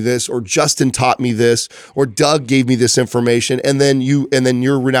told me this, or Justin taught me this, or Doug gave me this information, and then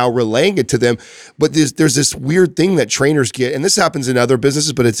you're now relaying it to them. But there's this weird thing that trainers get, and this happens in other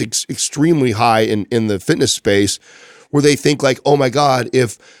businesses, but it's extremely high in the fitness space, where they think like, oh my God,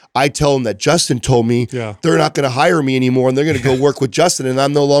 if I tell them that Justin told me, they're not going to hire me anymore, and they're going to go work with Justin, and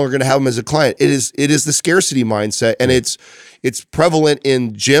I'm no longer going to have him as a client. It is the scarcity mindset, and it's prevalent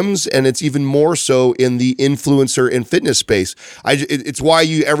in gyms, and it's even more so in the influencer and fitness space. It's why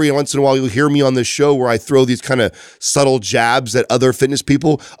you every once in a while you'll hear me on this show where I throw these kind of subtle jabs at other fitness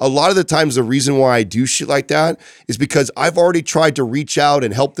people. A lot of the times the reason why I do shit like that is because I've already tried to reach out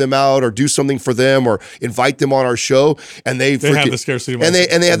and help them out or do something for them or invite them on our show, and they have the scarcity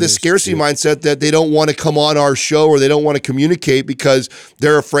mindset. And they have this scarcity mindset that they don't want to come on our show or they don't want to communicate because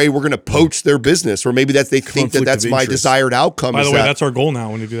they're afraid we're going to poach their business, or maybe they think that that's my desired outcome. By the way, that's our goal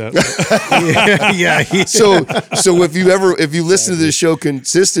now when you do that. yeah. So if you listen to this show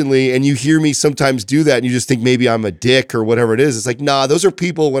consistently and you hear me sometimes do that and you just think maybe I'm a dick or whatever it is, it's like, nah, those are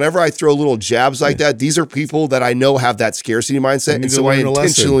people, whenever I throw little jabs like that, these are people that I know have that scarcity mindset. And so I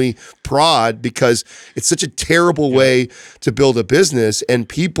intentionally prod because it's such a terrible way to build a business, and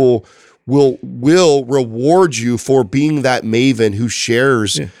people will reward you for being that maven who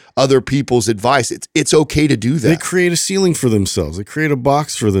shares other people's advice. It's okay to do that. They create a ceiling for themselves. They create a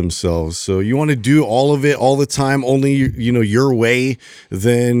box for themselves. So you want to do all of it all the time, only your way,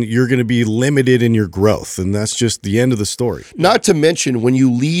 then you're going to be limited in your growth, and that's just the end of the story. Not to mention when you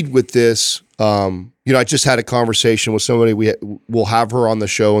lead with this, I just had a conversation with somebody. We'll have her on the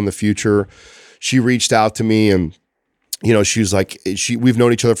show in the future. She reached out to me and she was like, we've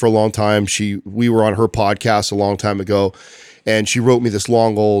known each other for a long time. We were on her podcast a long time ago, and she wrote me this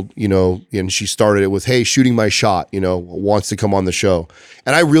long old, and she started it with, hey, shooting my shot, wants to come on the show.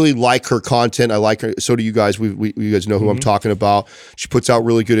 And I really like her content. I like her. So do you guys. You guys know who I'm talking about. She puts out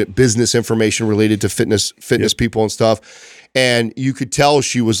really good business information related to fitness people and stuff. And you could tell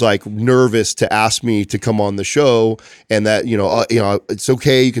she was like nervous to ask me to come on the show, and that, it's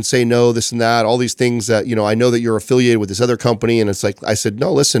okay. You can say no, this and that, all these things that, I know that you're affiliated with this other company. And it's like, I said,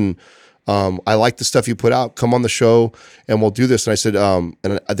 no, listen, I like the stuff you put out. Come on the show and we'll do this. And I said, and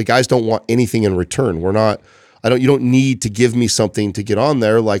the guys don't want anything in return. You don't need to give me something to get on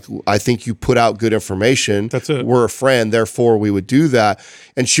there. Like, I think you put out good information. That's it. We're a friend, therefore we would do that.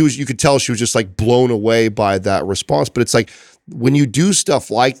 And you could tell she was just like blown away by that response. But it's like, when you do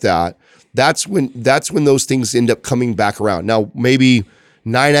stuff like that, that's when those things end up coming back around. Now, maybe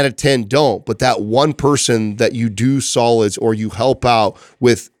 9 out of 10 don't, but that one person that you do solids or you help out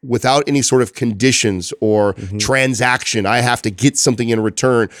without any sort of conditions or transaction, I have to get something in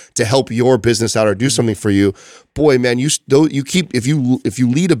return to help your business out or do something for you. Boy, man, if you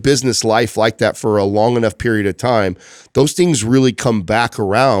lead a business life like that for a long enough period of time, those things really come back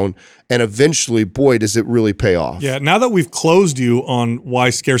around, and eventually, boy, does it really pay off. Yeah, now that we've closed you on why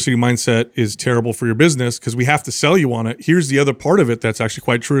scarcity mindset is terrible for your business, because we have to sell you on it, here's the other part of it that's actually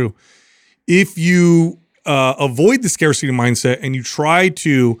quite true. If you avoid the scarcity mindset and you try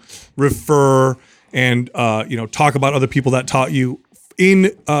to refer and talk about other people that taught you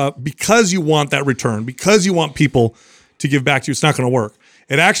because you want that return, because you want people to give back to you, it's not going to work.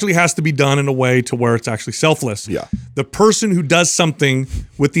 It actually has to be done in a way to where it's actually selfless. Yeah. The person who does something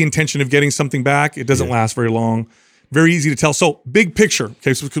with the intention of getting something back, it doesn't last very long. Very easy to tell. So big picture.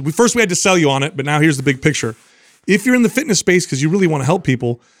 Okay, so first we had to sell you on it, but now here's the big picture. If you're in the fitness space because you really want to help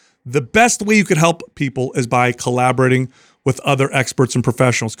people, the best way you could help people is by collaborating with other experts and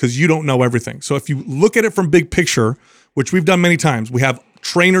professionals, because you don't know everything. So if you look at it from big picture, which we've done many times, we have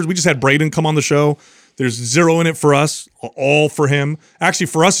trainers. We just had Braden come on the show. There's zero in it for us, all for him. Actually,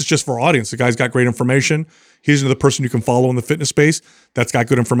 for us, it's just for our audience. The guy's got great information. He's another person you can follow in the fitness space that's got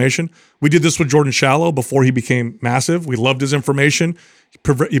good information. We did this with Jordan Shallow before he became massive. We loved his information.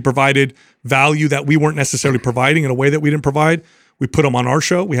 He provided value that we weren't necessarily providing in a way that we didn't provide. We put him on our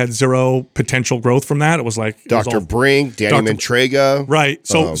show. We had zero potential growth from that. It was like Dr. Brink, Danny Mantrega. Right.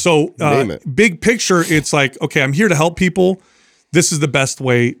 So big picture, it's like, okay, I'm here to help people. This is the best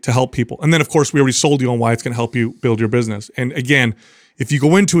way to help people. And then, of course, we already sold you on why it's going to help you build your business. And again, if you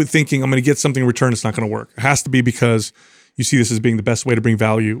go into it thinking I'm going to get something in return, it's not going to work. It has to be because you see this as being the best way to bring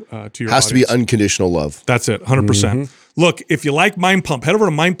value to your audience. Has to be unconditional love. That's it, 100%. Look, if you like Mind Pump, head over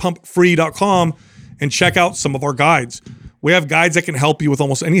to mindpumpfree.com and check out some of our guides. We have guides that can help you with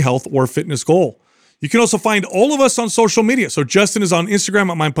almost any health or fitness goal. You can also find all of us on social media. So Justin is on Instagram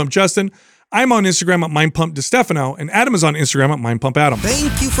at MindPumpJustin. I'm on Instagram at MindPumpDeStefano, and Adam is on Instagram at MindPumpAdam.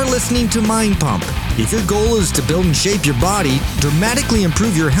 Thank you for listening to Mind Pump. If your goal is to build and shape your body, dramatically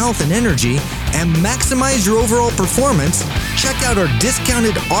improve your health and energy, and maximize your overall performance, check out our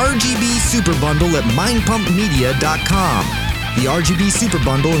discounted RGB Super Bundle at MindPumpMedia.com. The RGB Super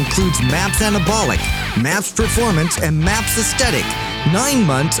Bundle includes MAPS Anabolic, MAPS Performance, and MAPS Aesthetic. 9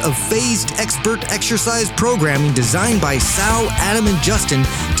 months of phased expert exercise programming designed by Sal, Adam, and Justin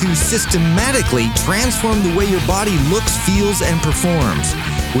to systematically transform the way your body looks, feels, and performs.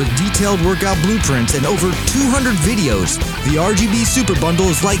 With detailed workout blueprints and over 200 videos, the RGB Super Bundle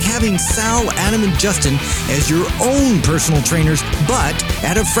is like having Sal, Adam, and Justin as your own personal trainers, but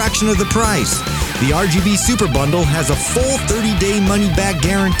at a fraction of the price. The RGB Super Bundle has a full 30-day money-back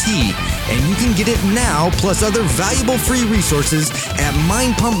guarantee, and you can get it now plus other valuable free resources at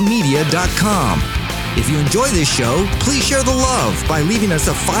mindpumpmedia.com. If you enjoy this show, please share the love by leaving us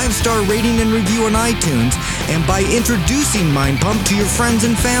a 5-star rating and review on iTunes and by introducing Mind Pump to your friends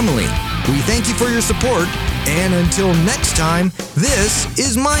and family. We thank you for your support, and until next time, this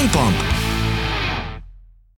is Mind Pump.